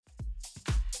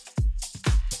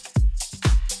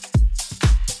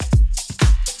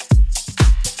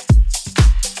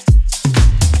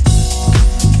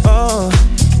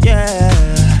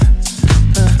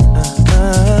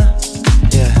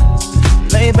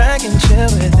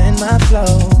within my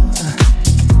flow.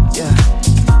 Yeah.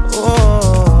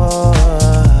 Oh,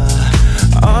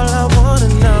 all I wanna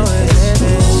know is if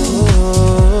it's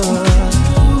cool.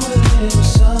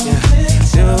 Yeah.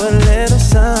 Do a little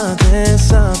something,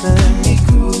 something. Let me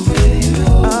groove with you.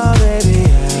 Oh, baby,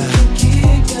 yeah.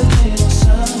 Kick a little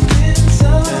something,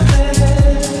 something.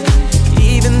 Yeah.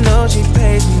 Even though she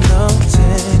pays me no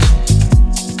attention,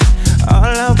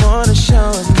 all I wanna show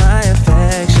is my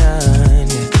affection.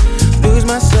 Yeah. Lose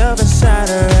myself inside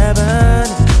her heaven.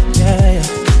 Yeah.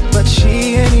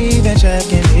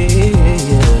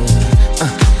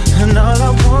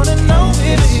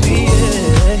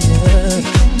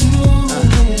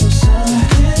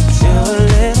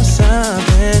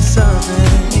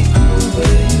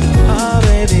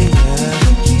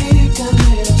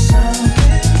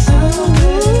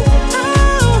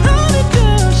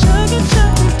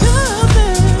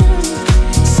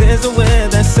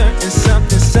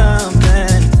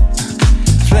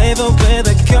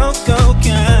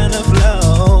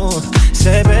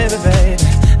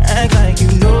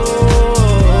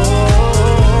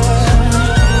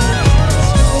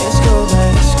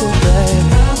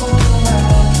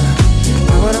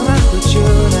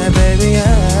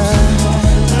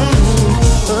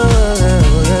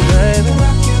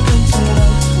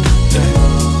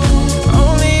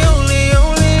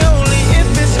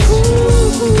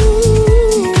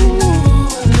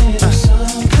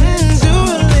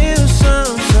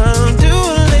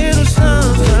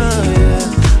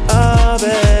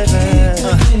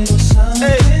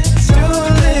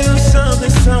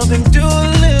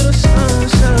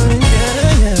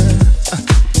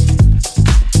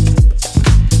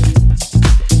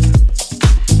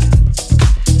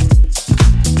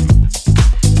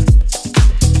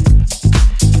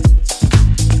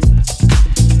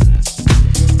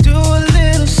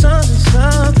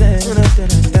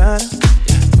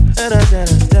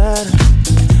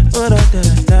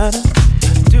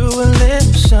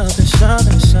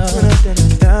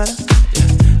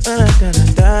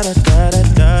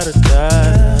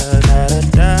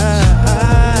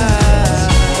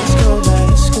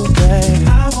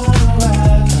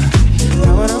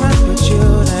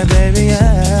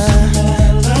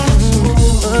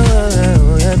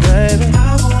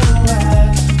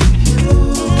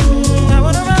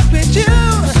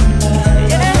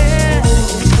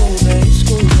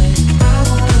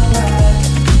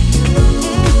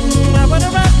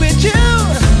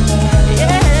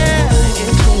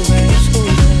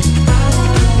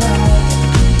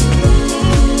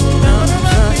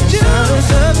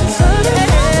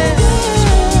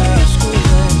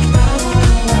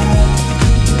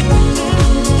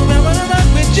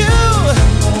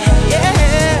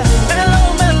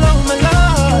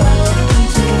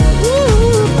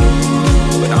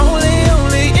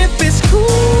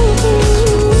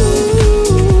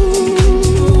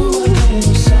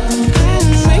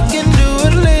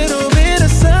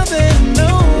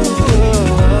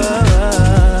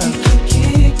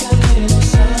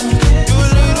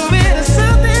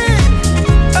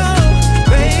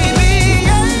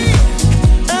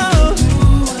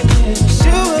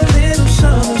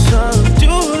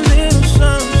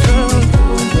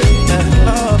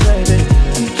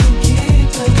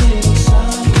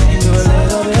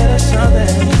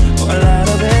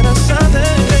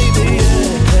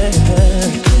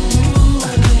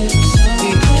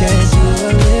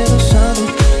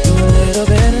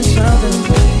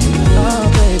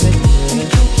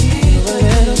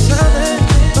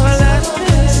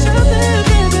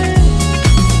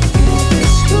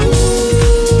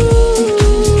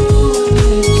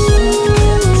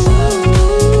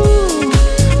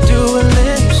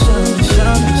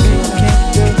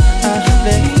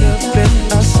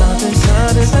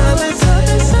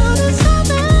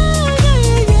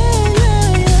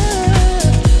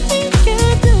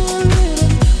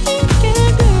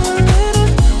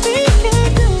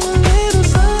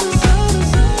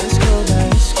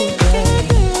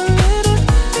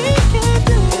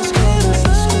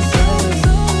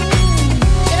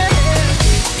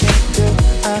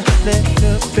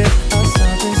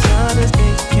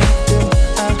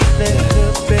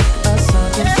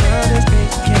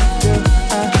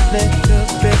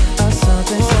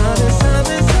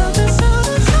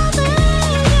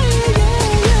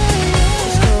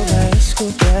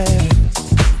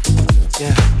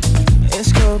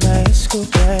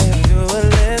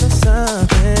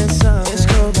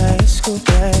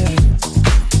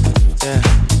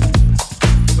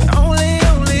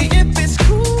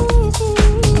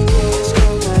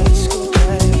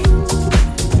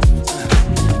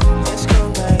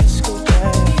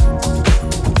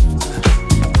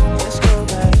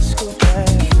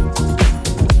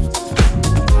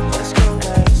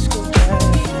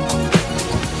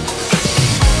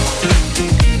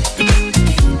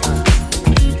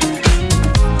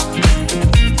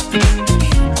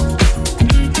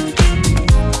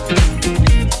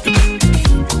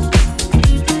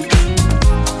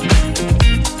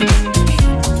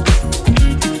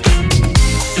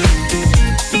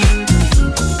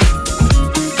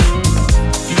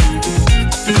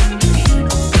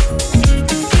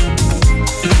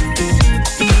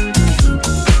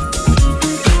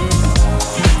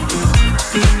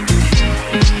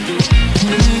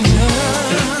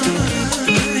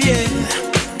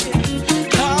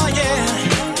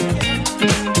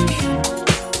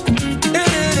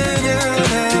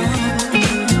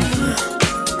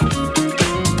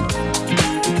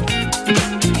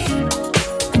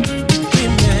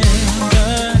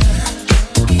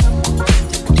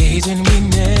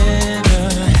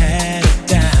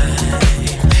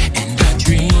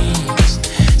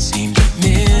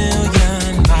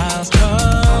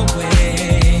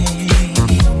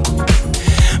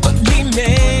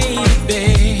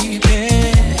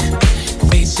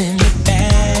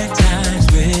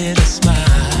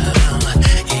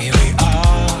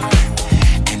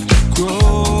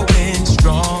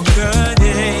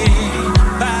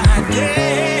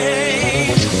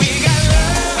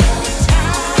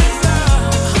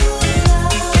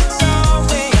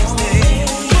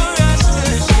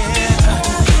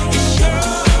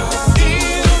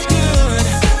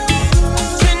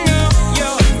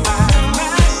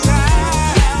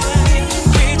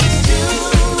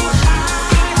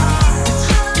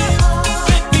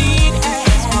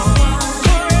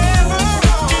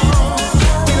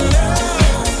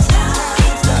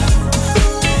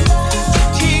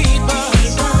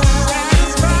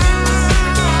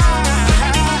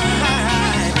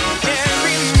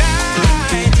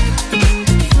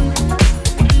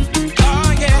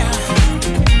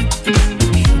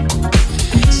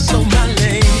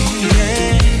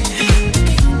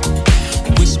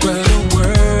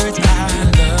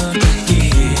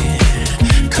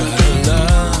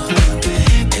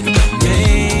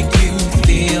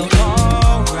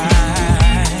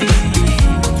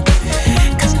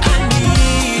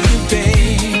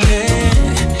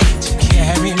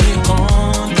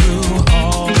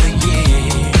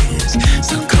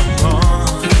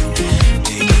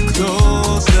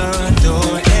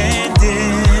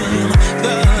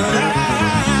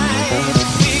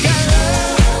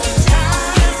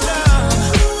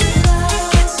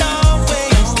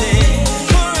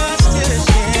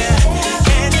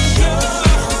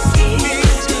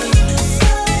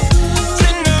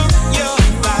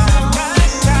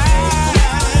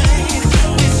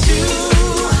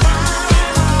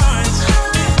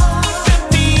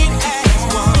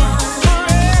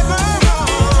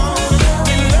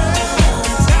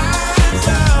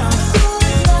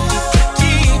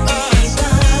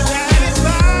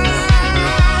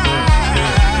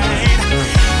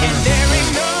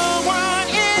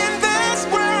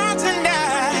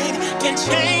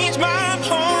 change my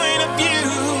point of view.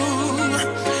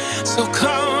 So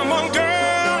come on,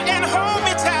 girl, and hold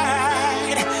me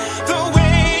tight the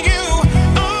way you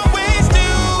always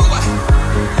do.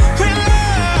 When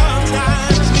love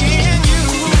times me and you.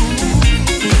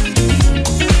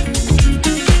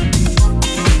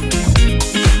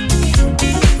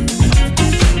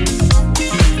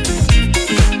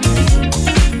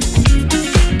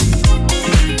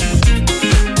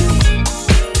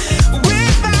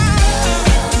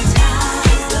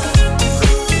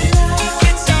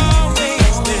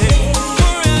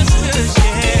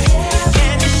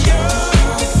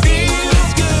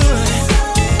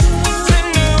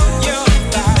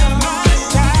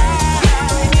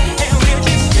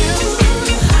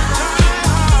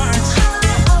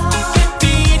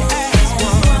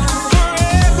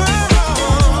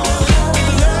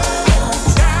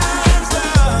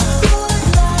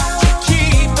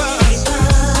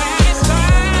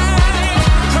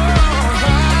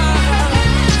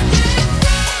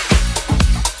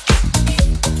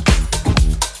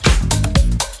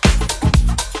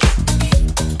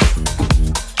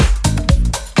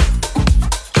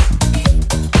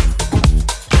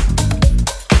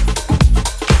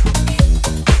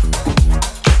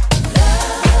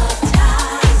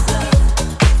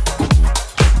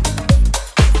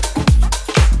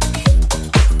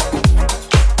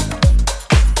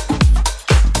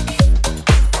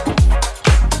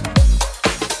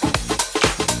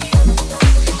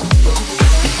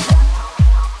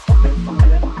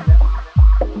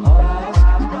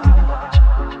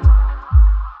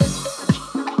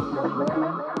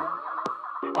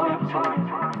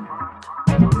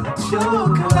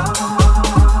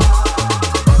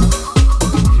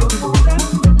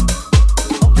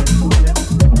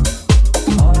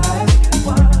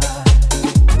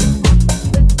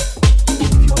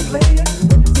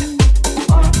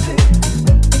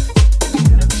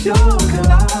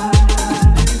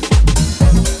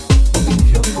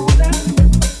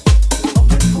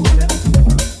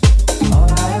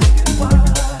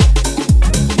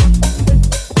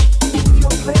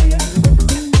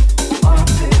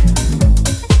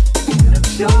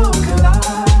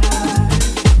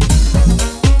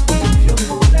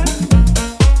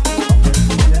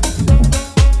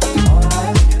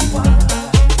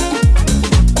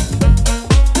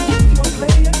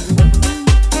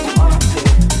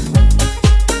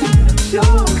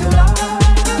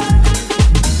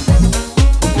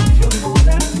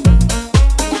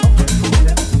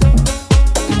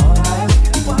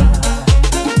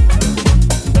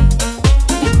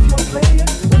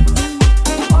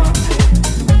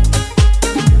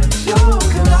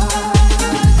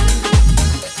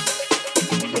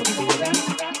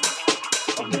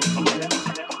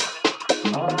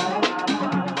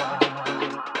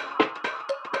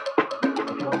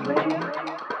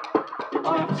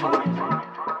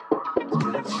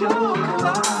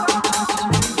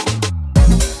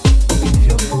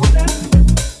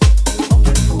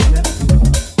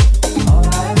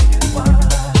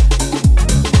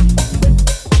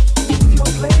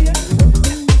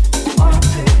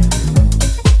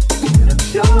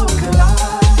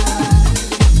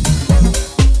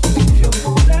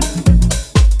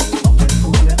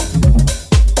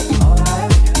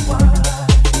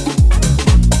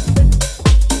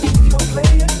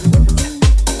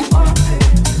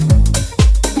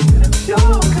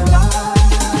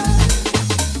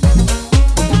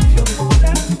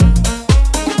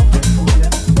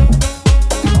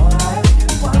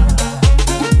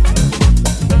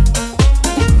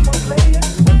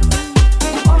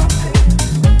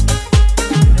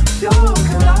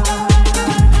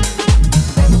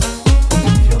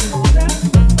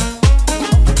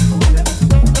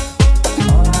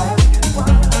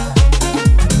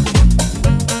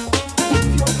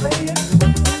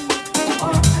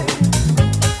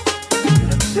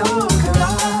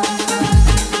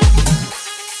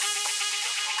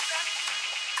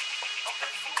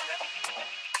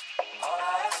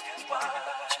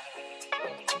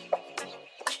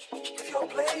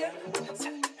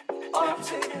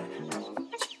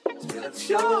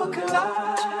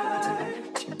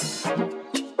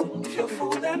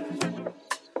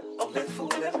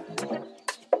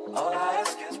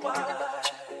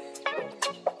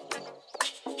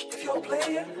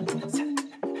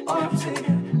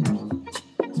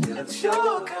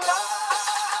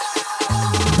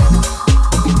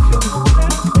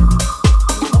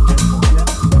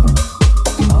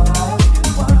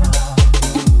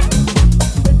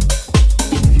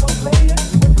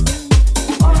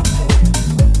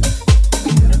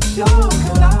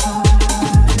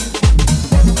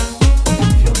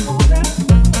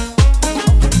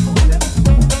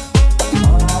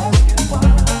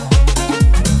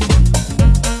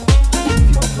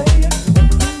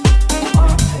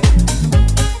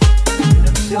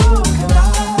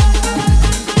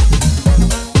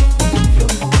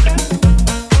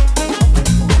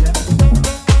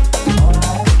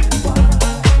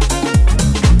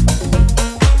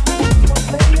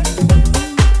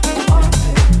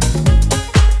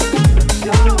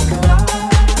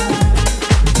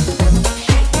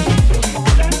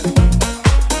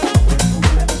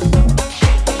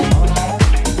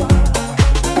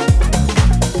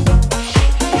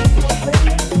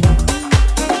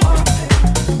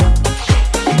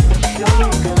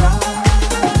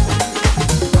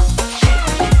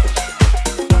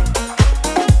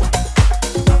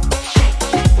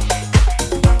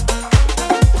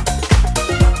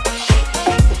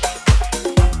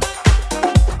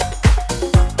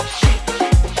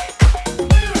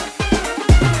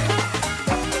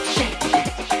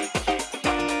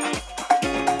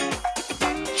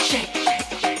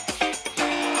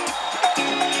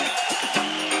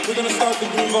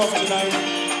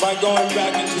 going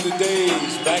back into the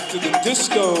days, back to the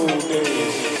disco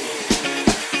days.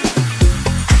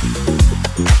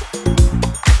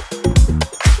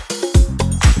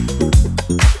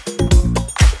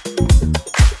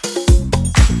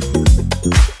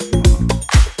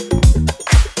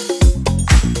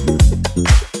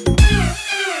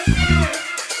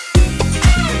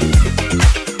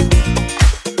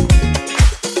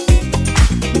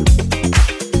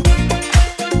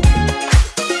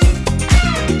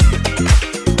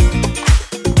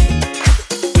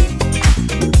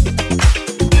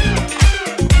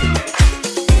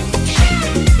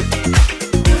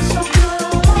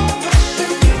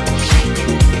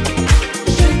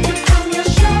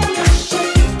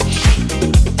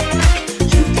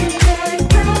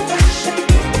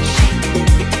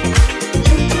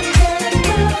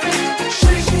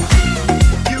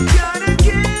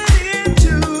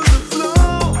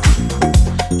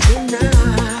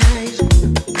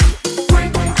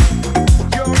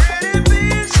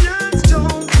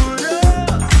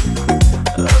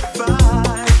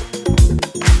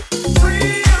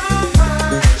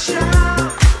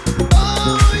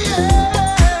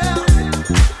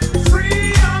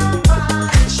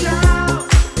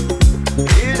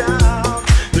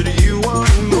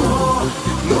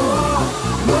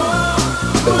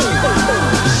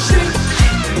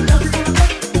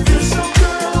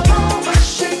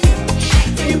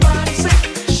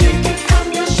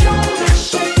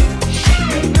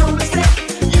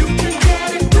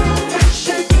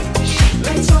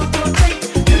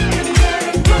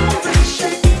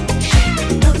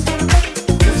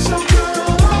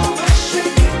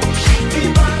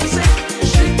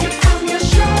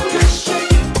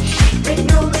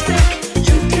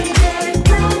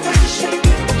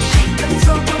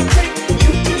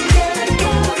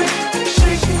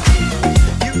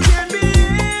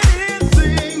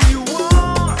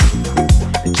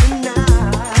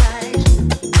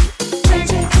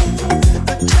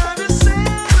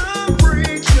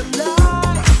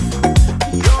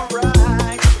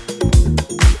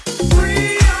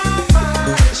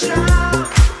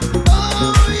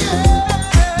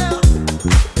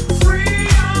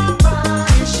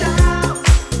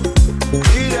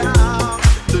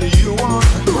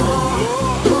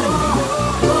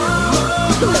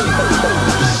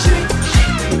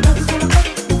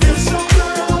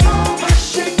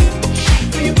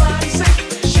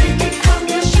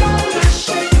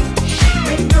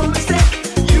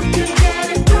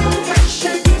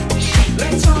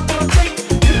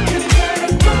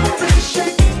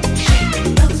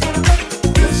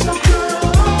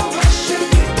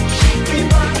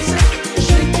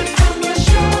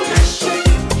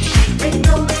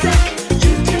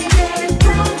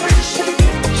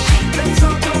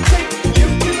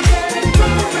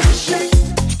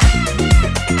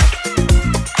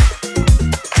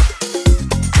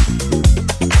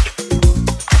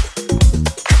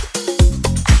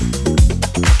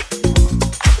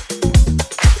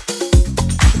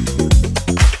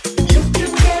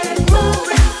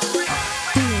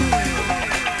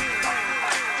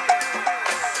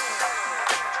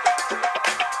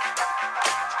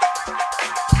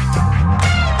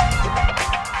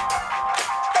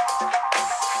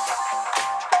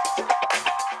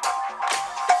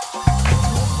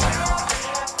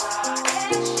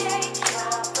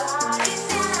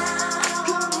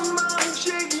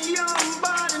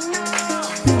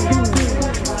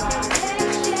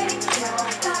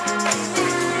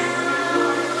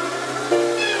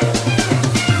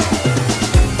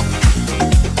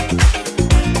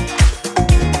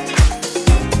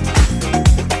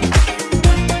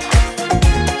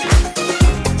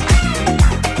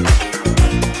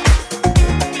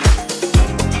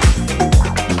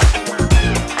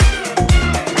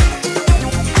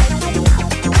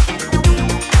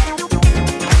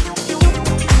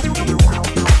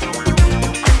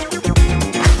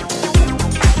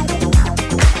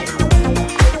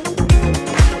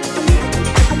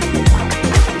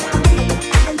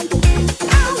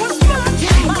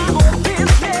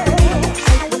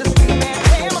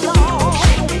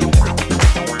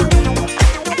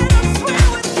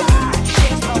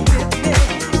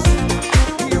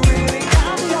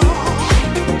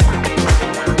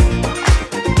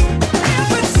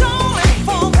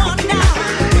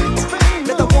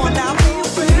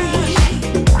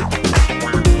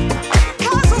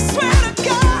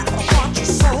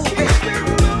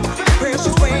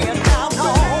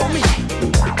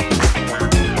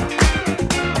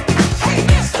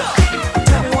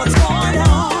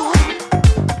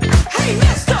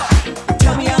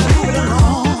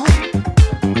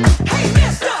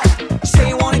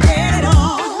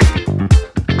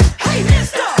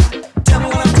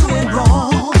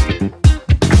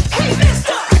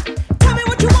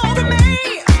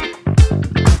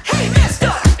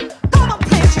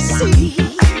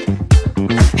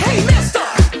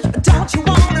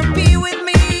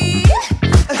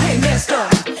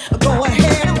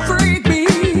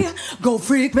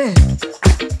 freak me.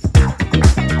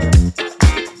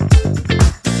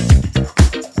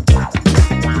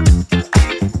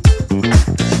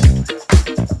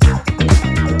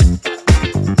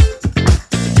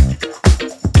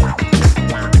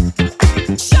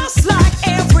 Just like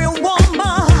every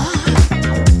woman,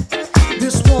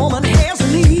 this woman has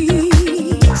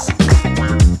needs,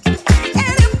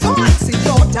 and it points in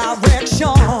your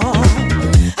direction.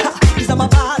 Is that my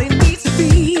body needs to be?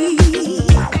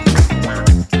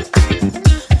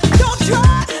 Don't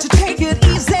try to take it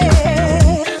easy.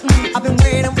 I've been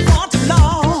waiting for too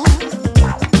long.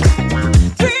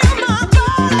 Feel my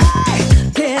body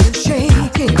getting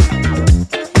shaky,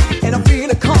 and I feel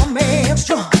it coming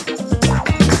strong.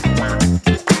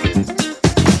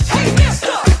 Hey,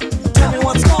 mister, tell me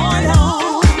what's going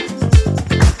on.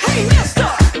 Hey, mister,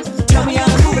 tell me how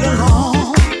to move it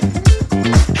along.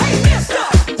 Hey, mister,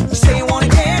 you say you wanna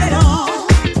get it on.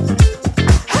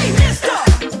 Hey, mister,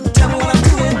 tell me what I'm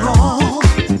doing wrong.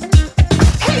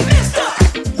 Hey, mister,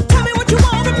 tell me what you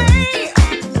want of me.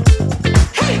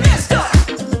 Hey, mister,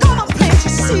 come on, plant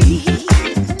your seed.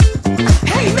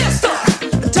 Hey, mister,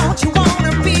 don't you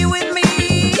wanna be with me?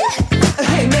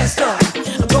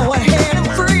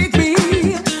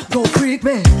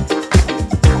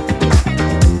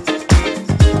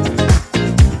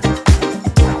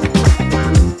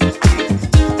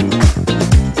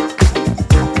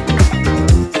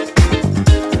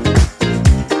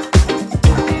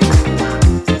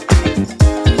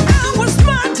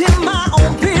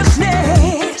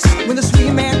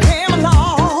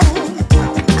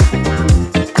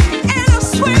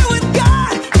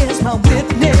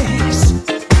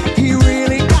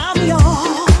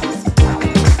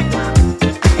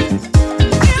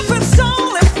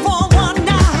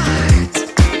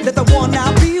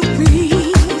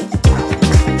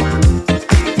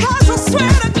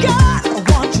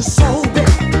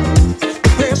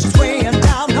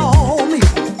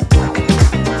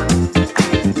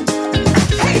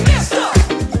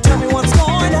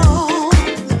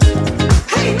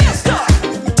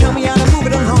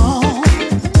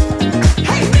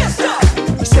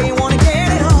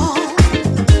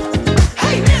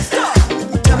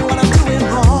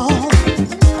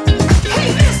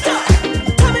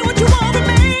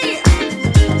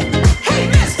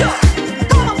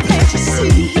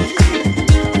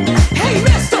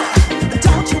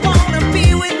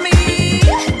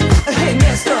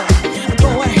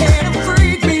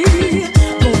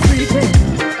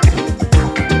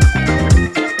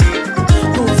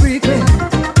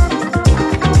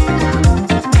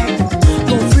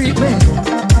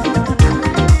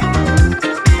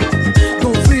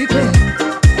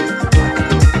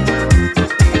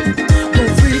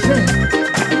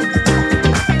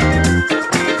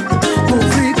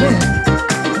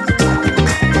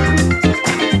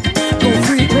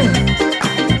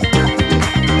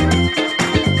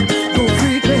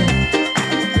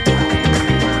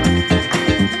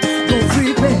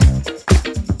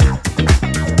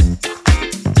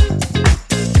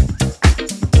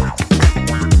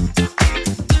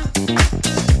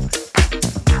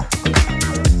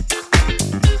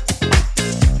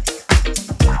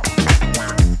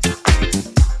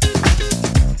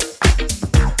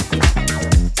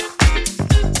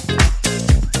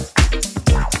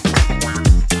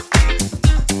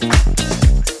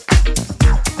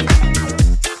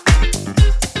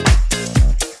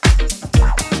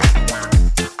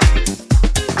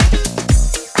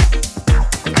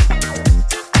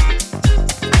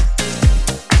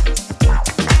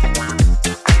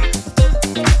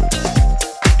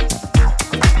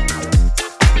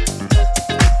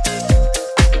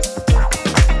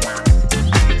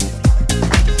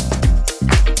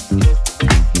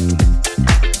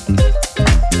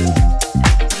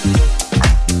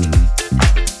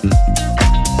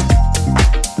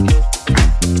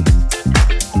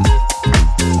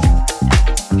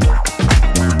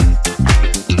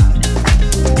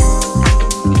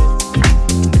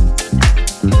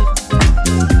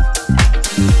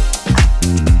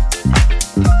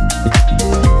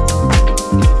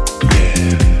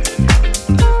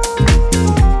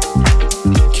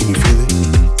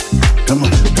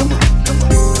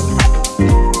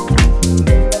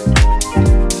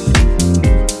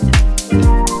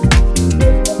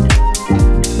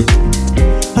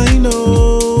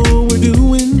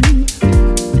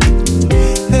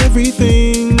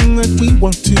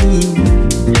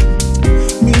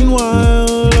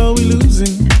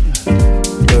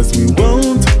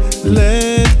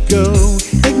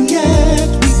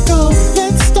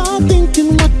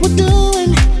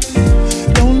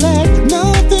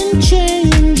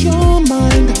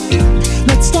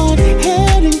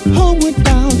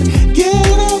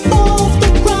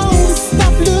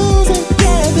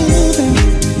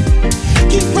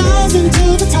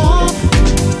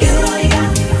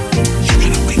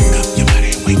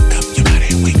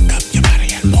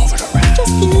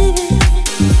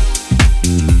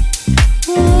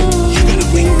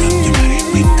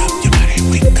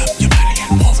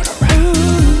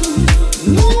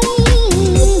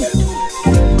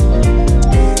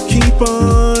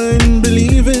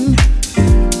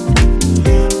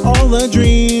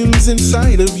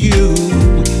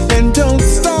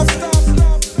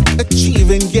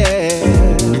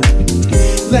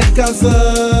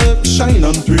 stars shine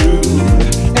on through.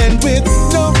 And with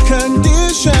no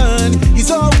condition,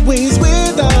 he's always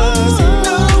with us.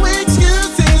 No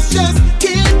excuses, just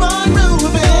keep on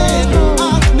moving.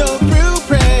 I know through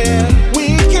prayer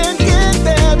we can get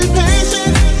there. Be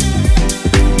patient.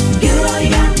 Give it all you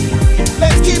got.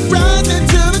 Let's keep rising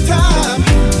to the top.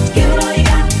 Give it all you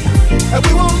got. And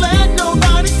we won't let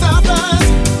nobody stop us.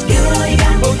 Give it all you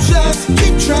got. Oh, just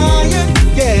keep trying,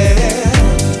 yeah.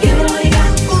 Give it all you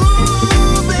got.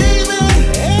 Ooh, baby,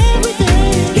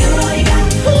 everything. Give it all you got.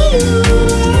 Ooh,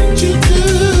 what you do.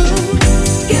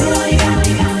 Give it all you got.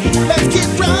 Let's keep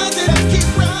rising, let's keep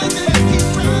rising, let's keep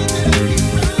rising, let's keep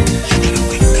rising. You gotta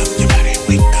wake up your body,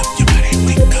 wake up your body,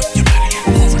 wake up your body and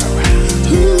move it around.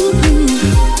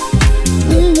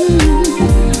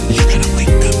 You gotta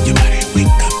wake up your body,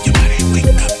 wake up your body,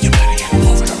 wake up your body and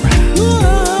move it around.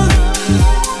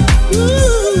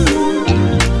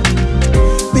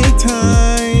 Big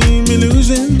time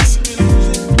illusions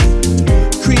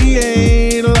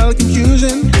create a lot of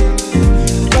confusion,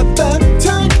 but the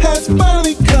time has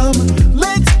finally come.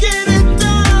 Let's get it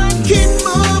done. Keep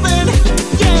moving,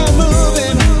 yeah,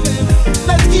 moving.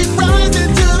 Let's keep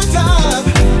rising to the top,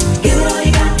 Give it all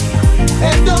you got.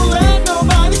 and don't let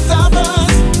nobody stop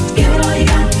us. Give it all you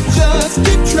got. Just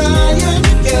keep trying,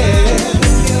 yeah.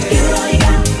 Give it all you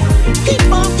got.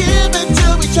 Keep on giving to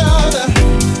each other.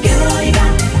 Give it all you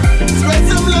got. Spread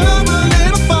some love a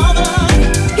little farther.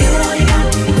 Give it all you got.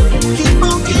 Keep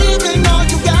on giving all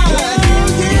you got.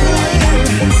 Yeah.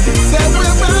 Said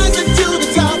we're rising to the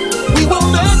top. We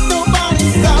won't let nobody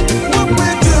stop what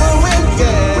we're doing.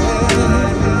 Yeah.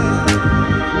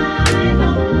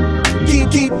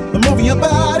 Keep moving your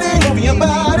body, moving your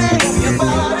body, moving your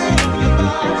body, moving your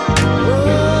body.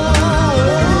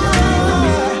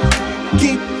 Oh,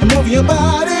 keep moving your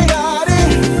body, body.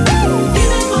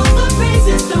 Give it all the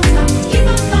praises, don't stop. Keep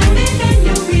on climbing and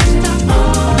you'll reach the top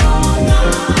all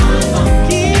night long.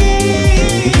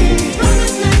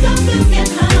 Promise never to get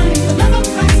high. The love of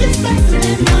Christ is better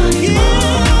than money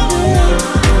all night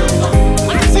long.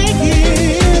 I say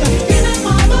yeah. Give it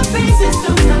all the praises,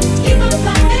 don't stop. Keep on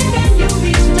climbing and you'll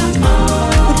reach the top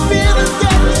all night Feelings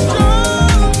getting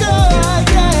stronger,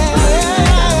 yeah.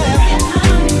 Get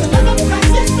high. The love of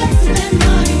Christ is better than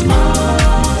money all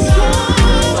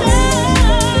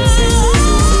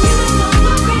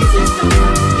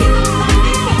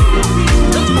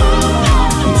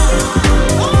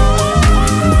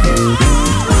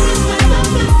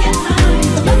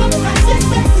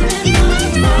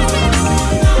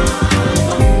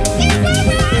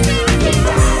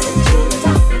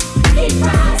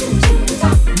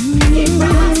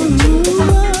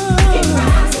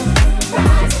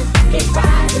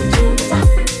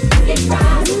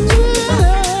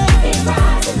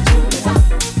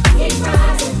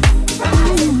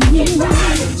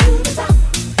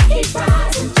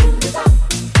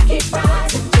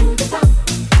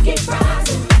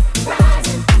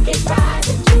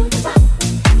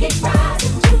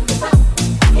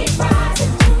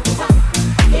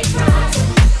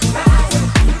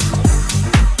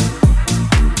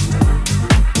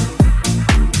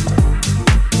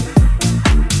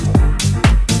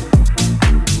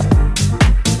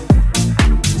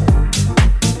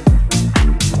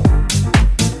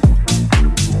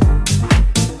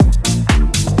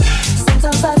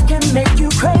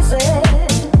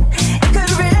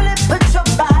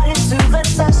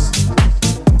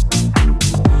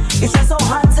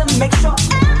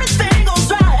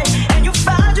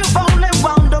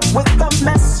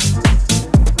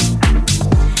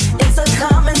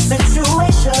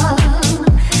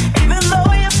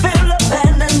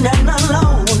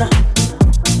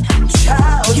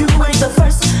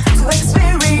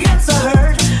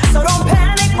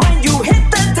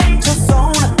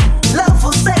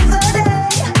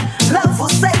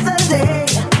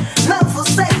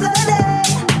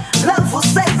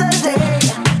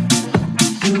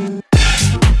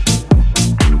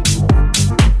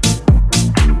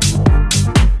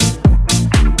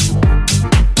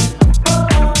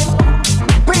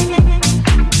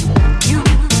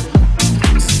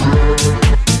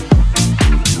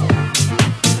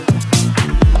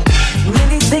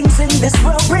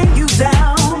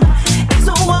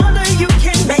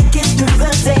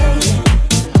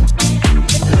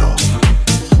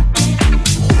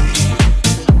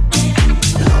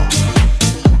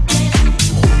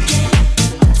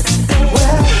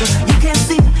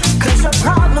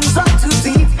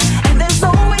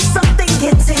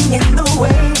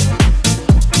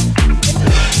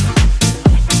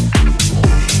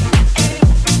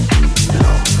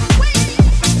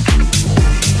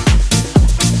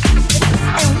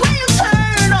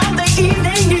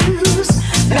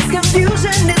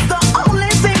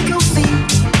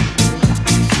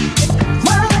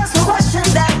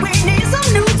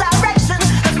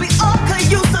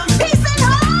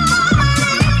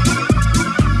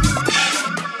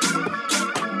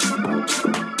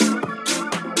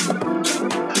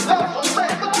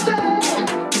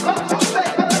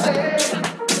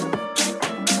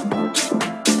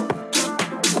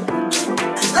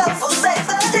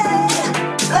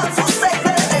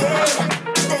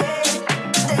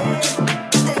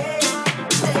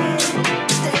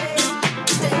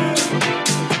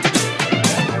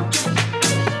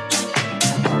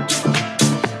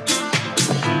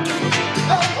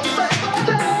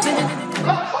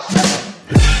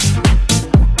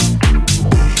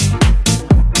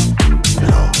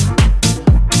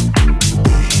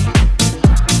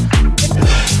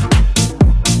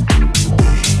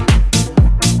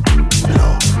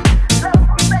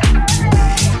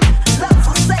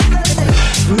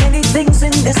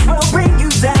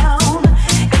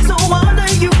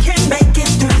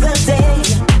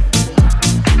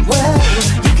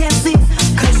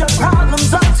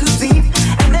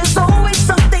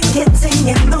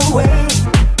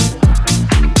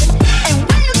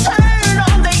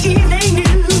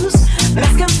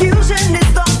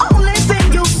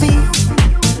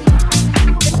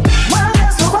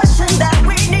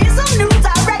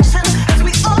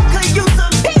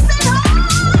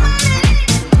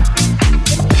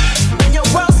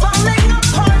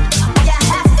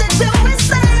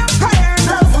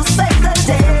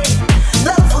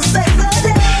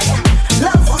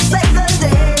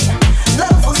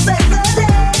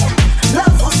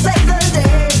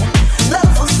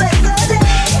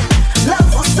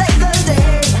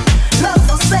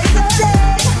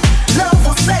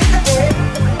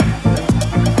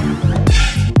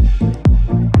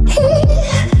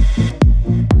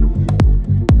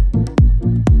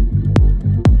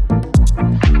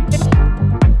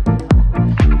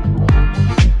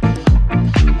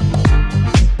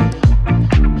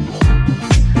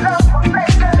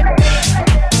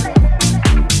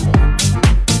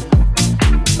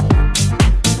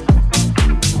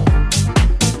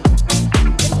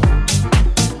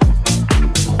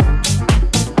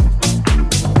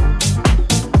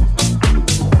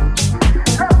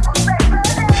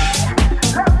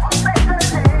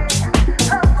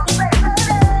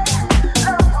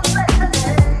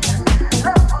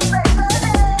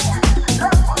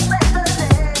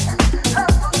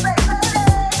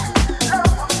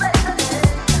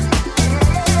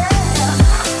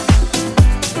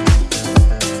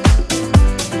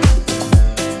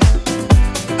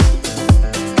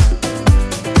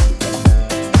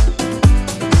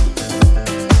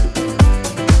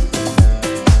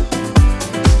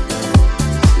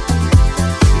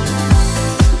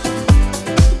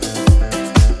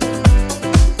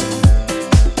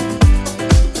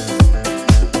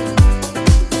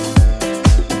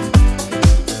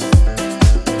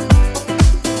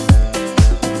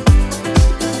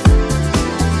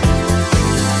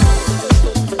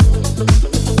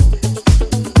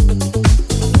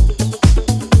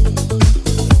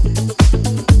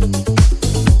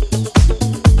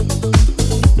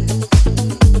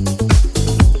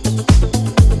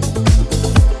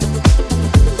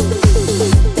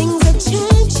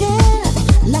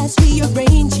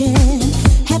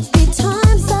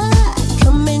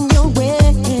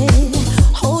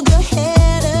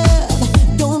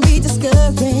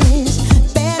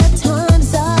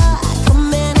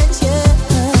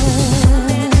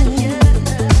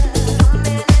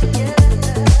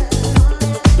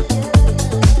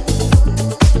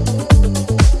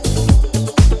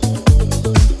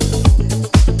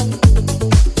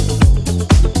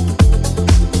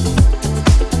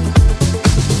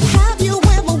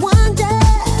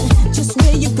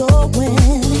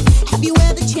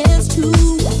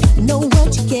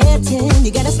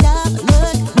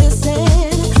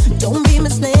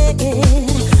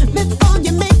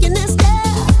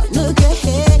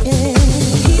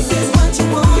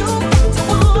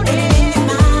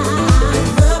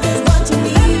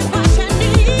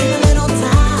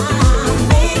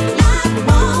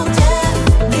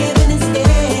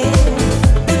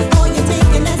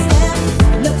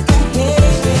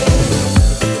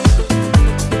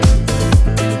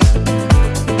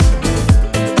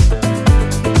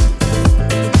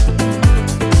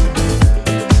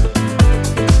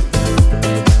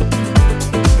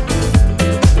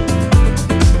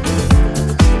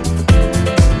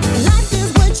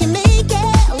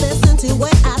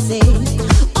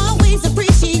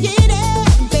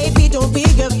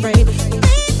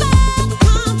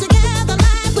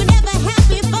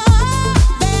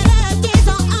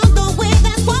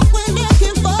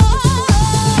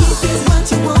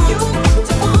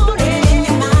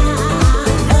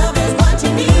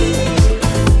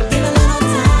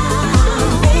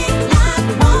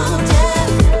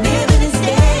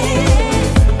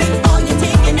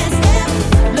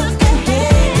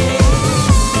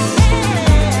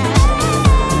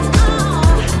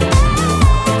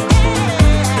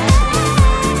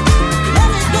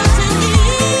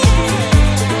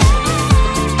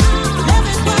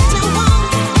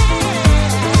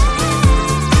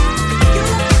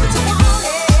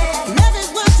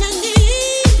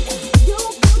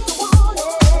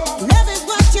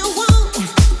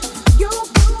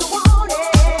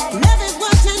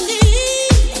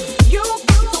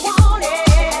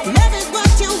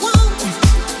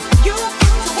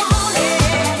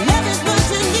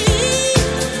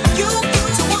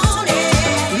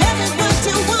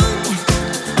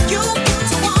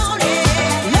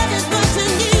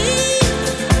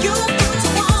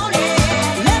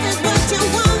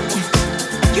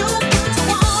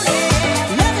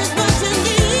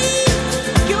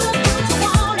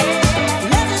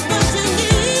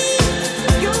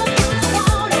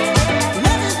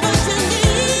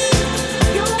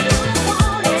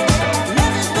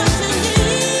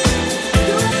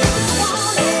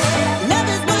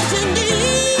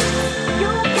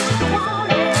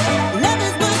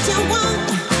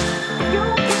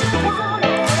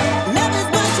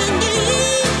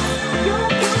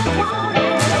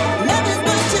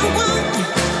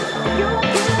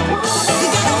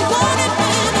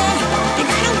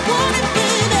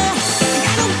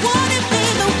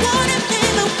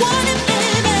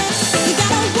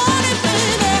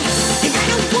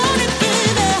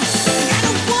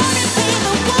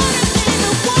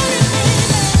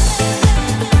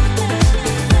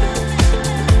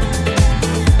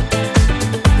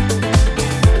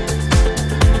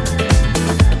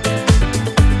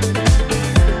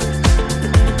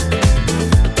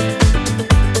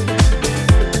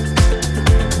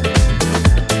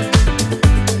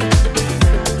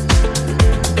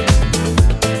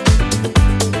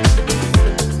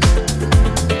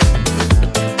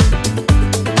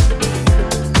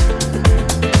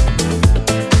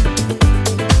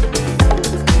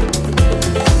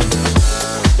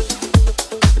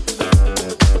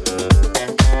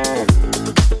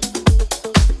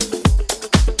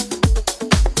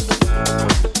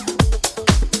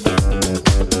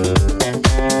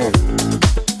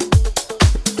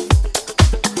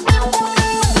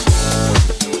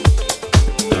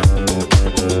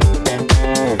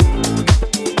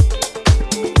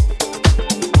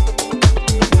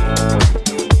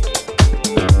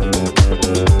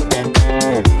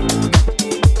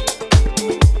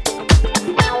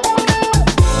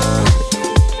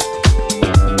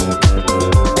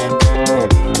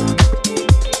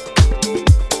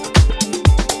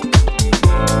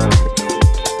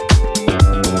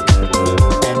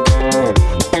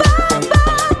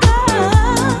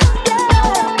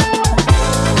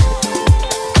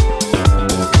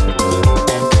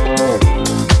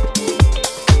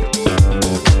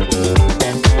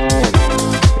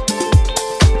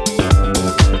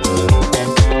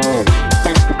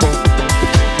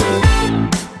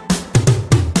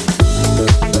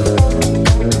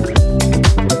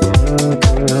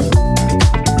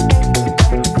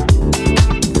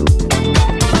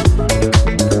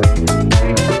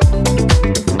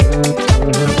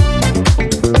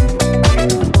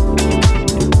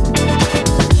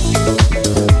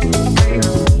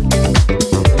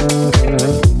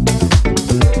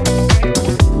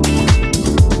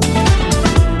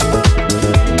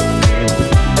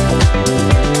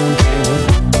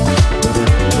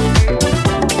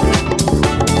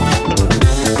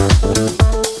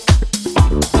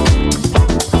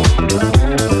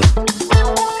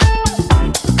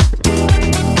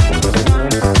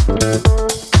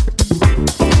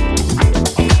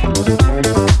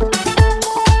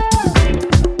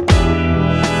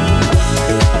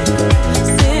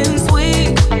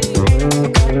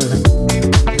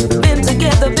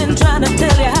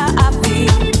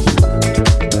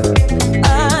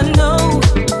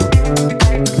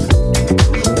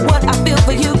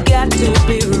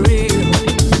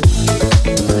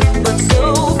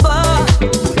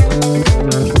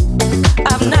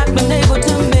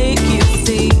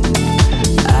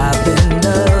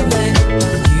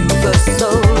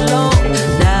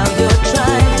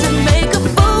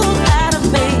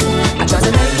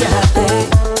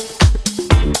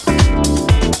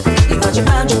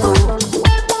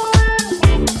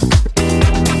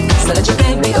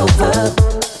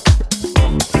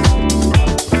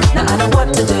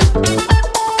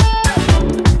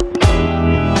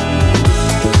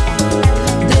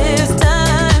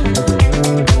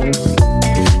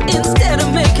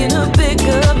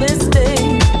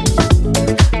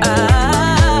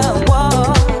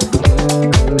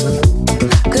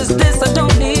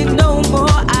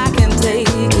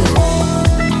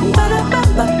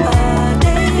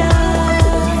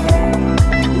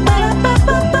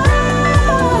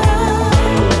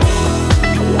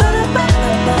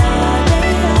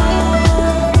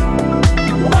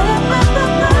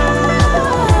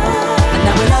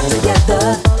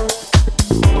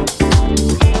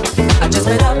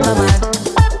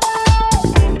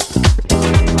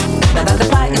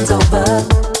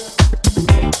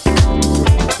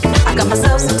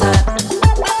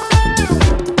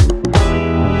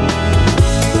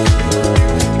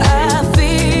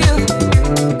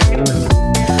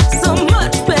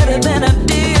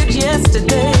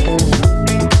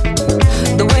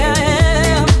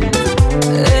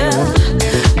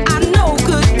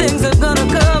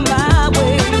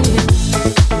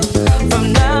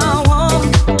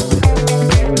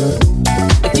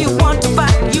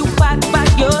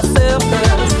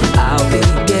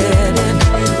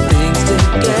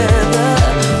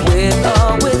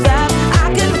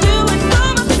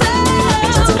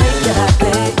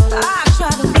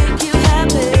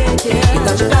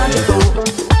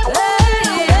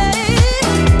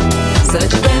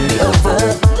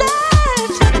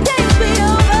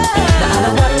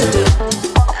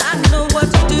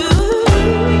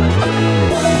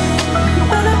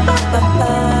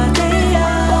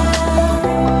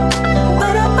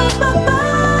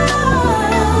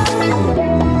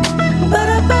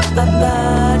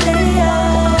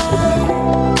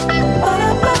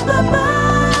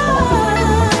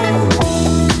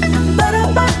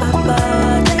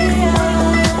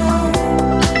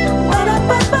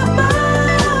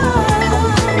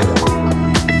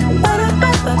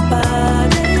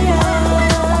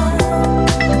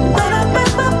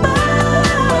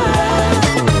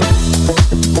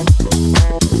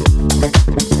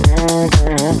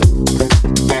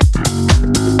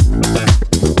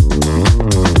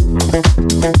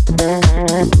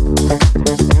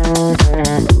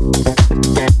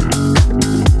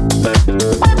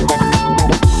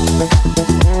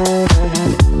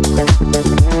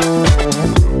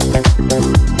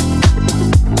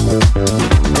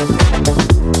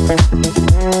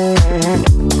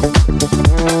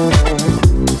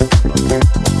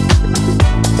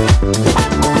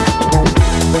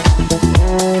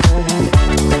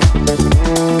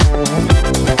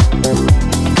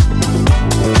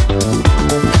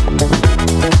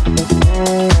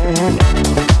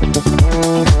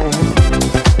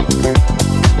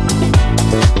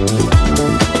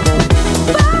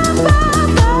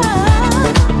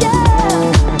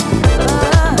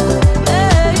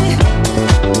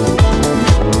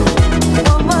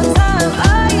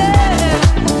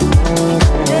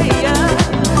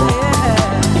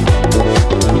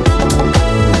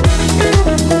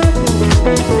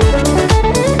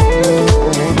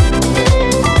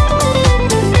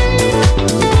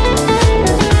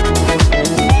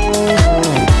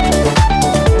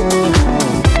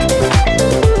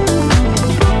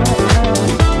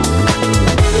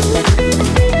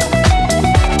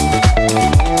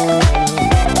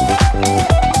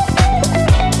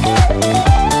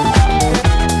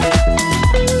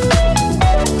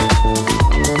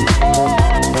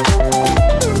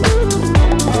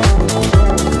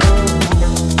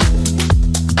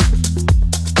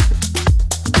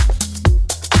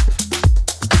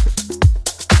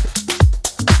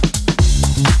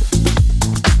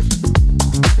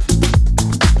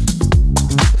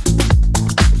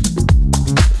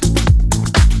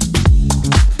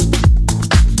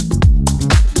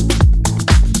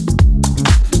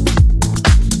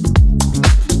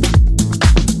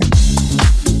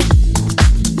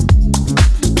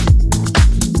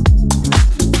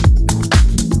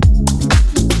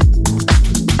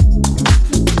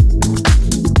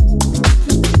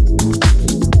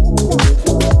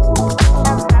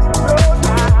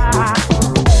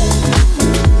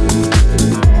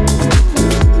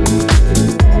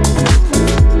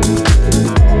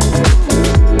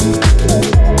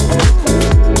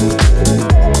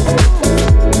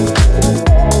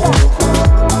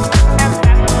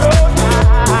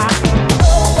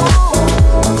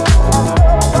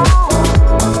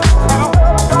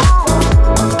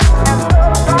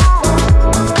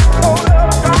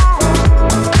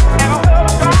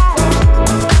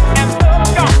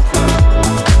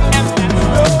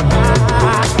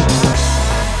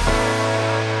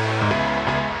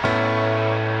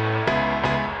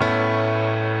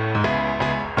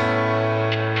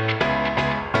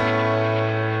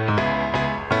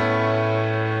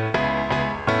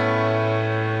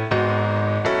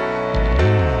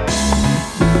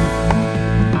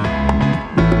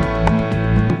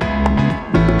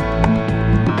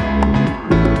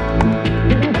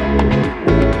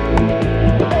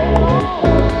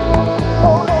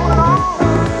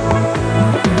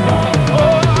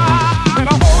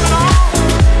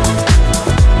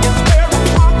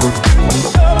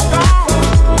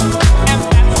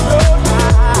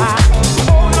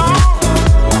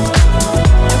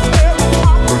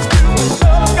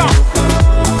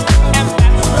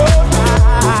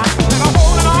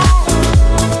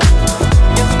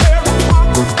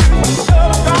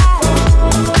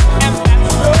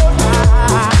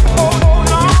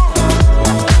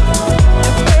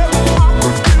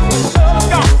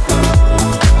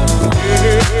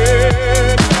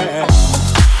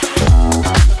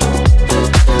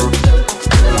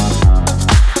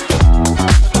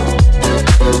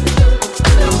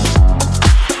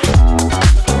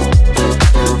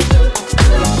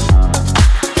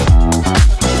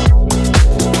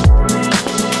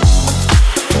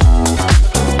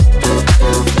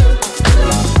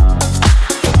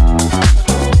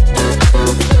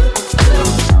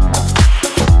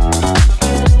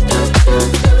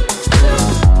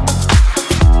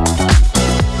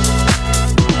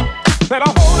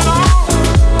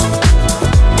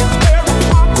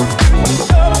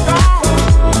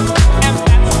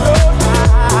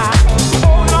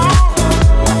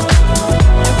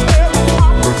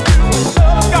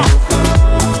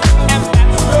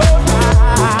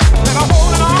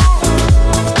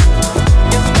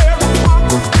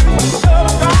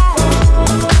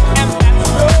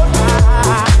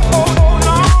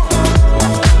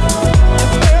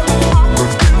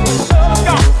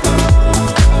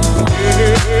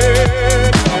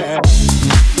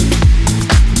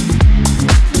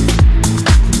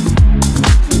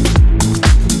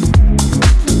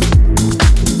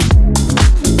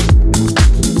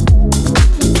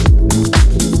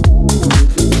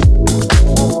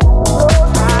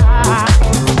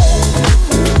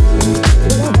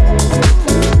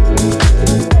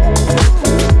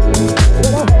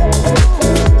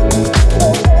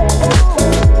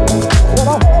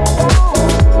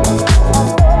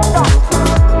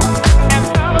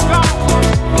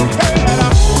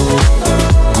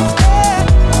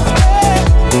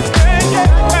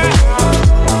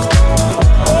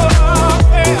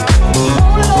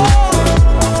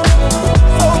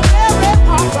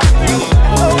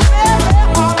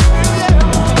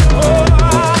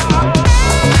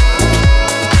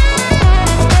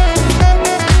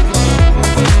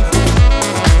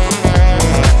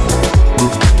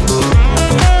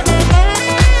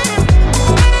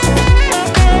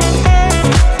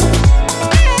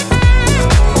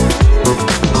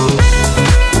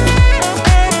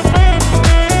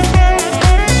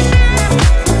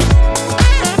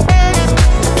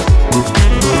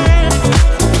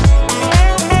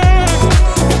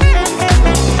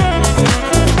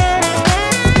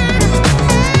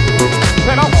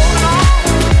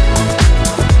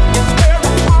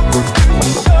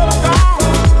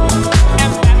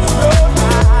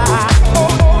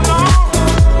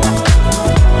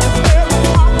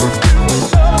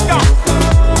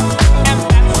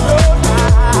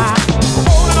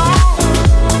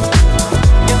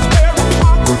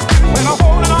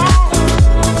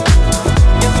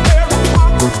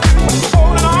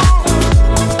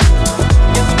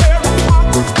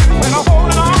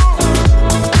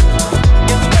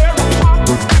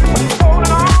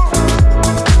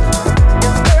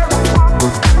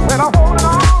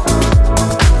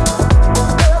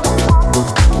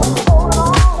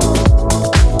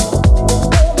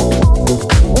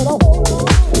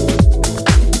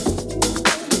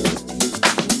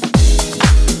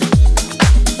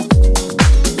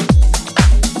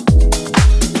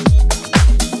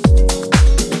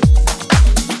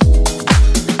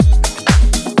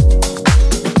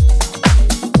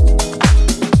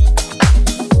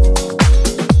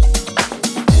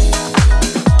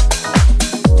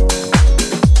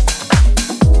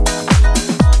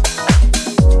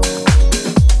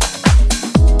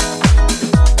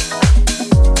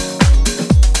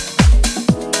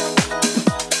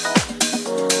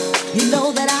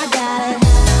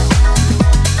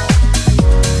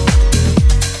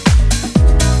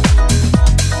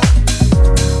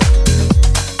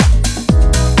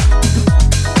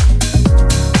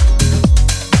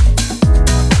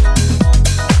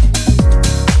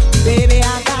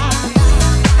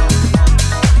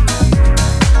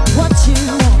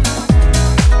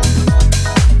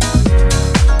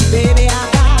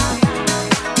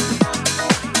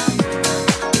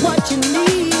you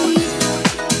need.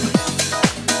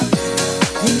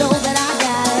 You know that I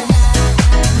got it.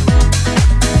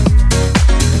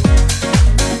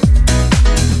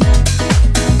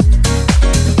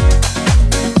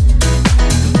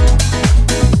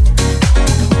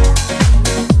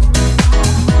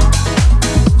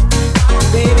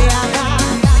 Baby, I got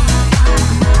it.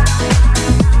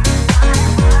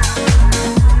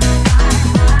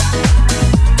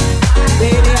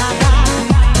 Baby, I got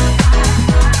it.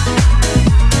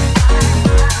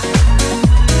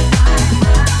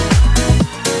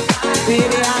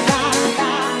 Baby, I got it.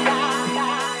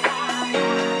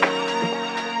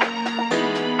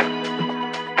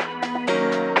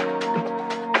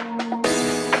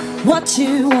 What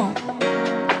you want,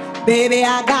 baby,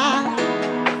 I got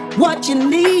what you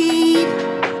need.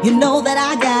 You know that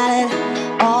I got it.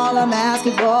 All I'm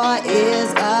asking for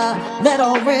is a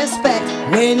little respect.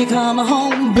 When you come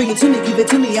home, bring it to me, give it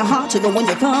to me, your heart sugar when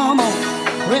you come home.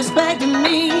 Respecting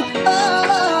me,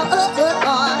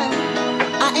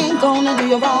 I ain't gonna do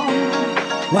you wrong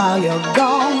while you're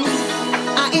gone.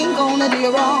 I ain't gonna do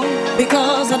you wrong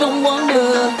because I don't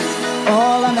wonder.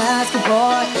 All I'm asking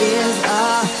for is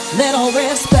a little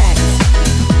respect.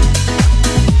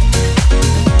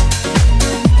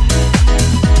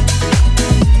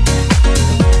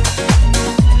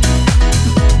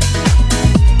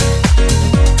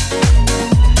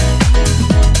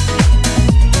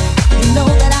 You know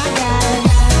that I got it.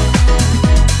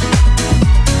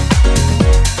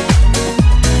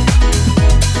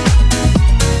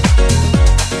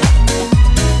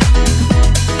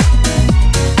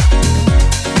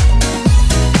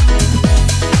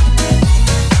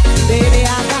 Baby, I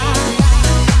got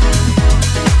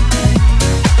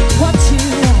what you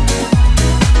want.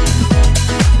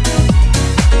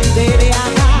 Baby, I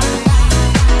got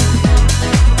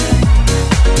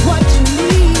what you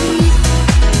need.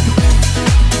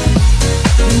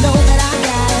 You know that I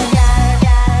got it.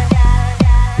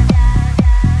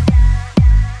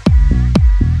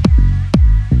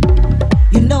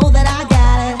 You know that I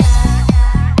got it.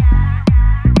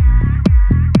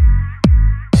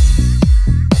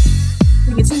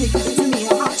 Bring it to me, give it to me,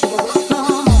 your heart sugar. Come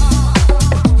on.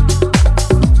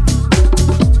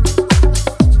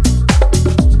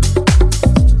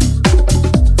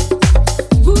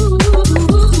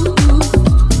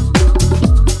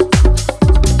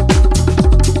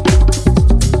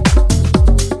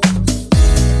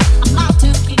 I'm out to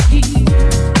get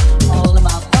all of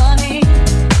my money,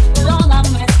 but all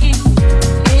I'm asking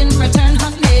in return,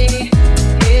 honey,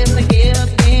 is to give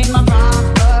me my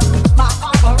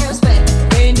proper respect.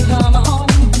 When you come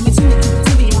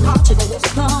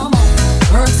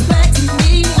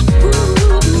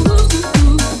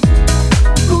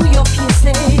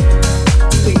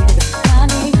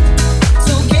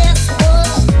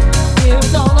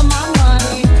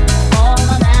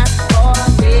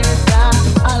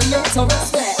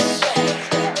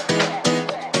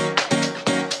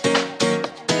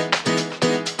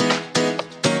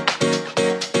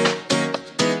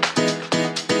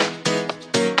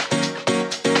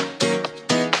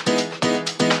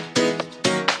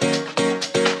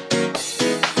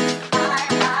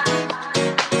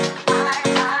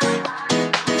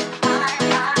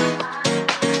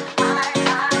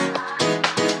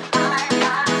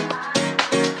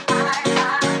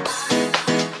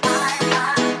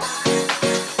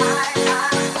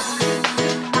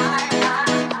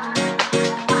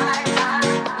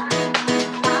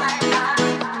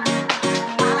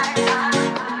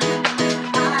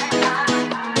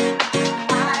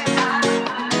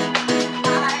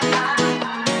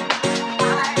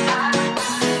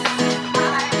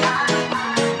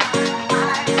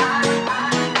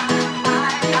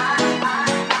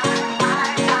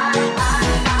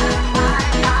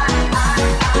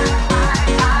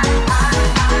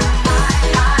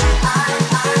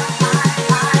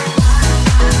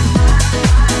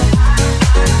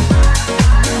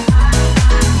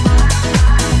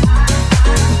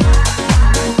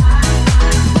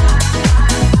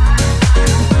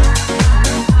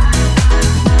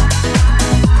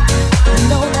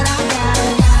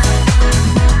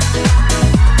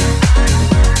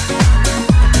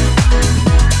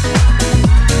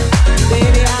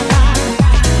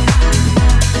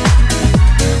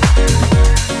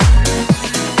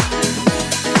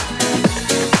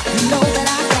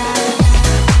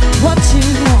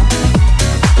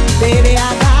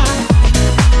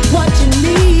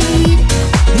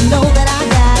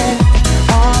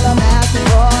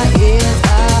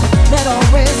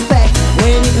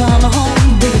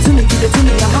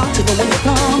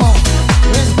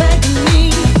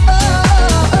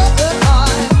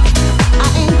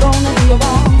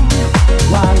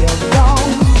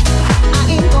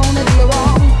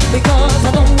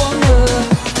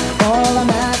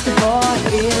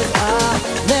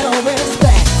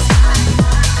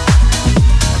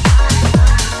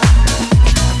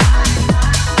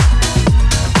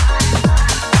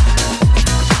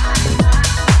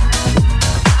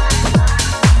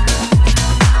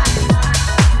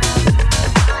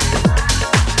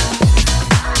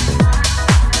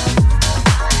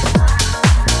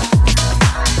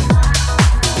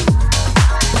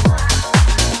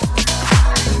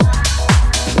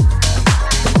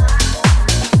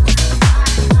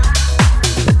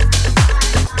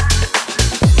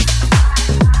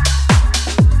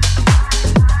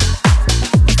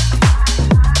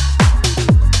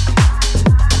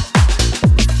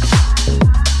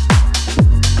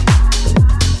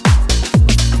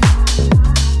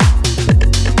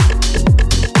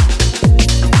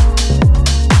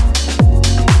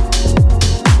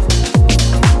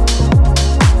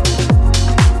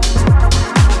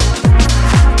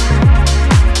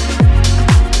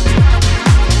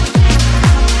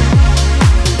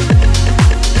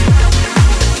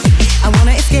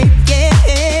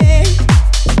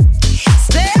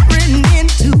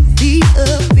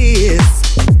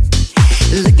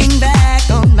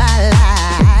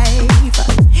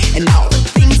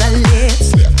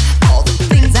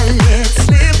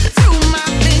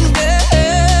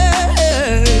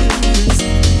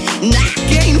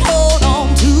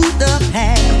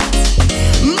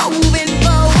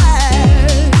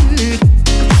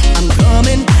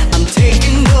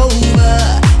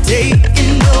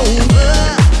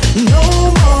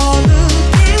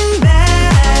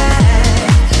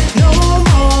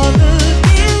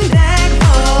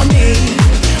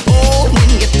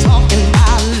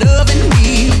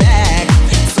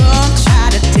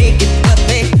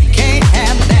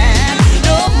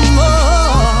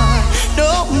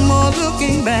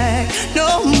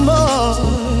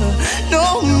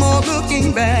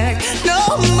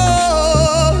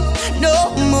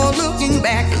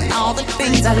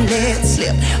things I let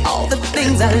slip, all the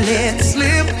things I let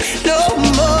slip. No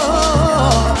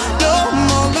more, no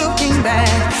more looking back,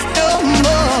 no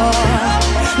more,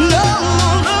 no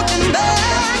more looking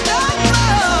back, no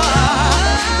more,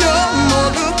 no more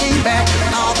looking back.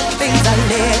 All the things I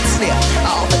let slip,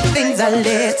 all the things I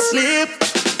let slip.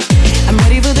 I'm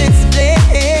ready for this.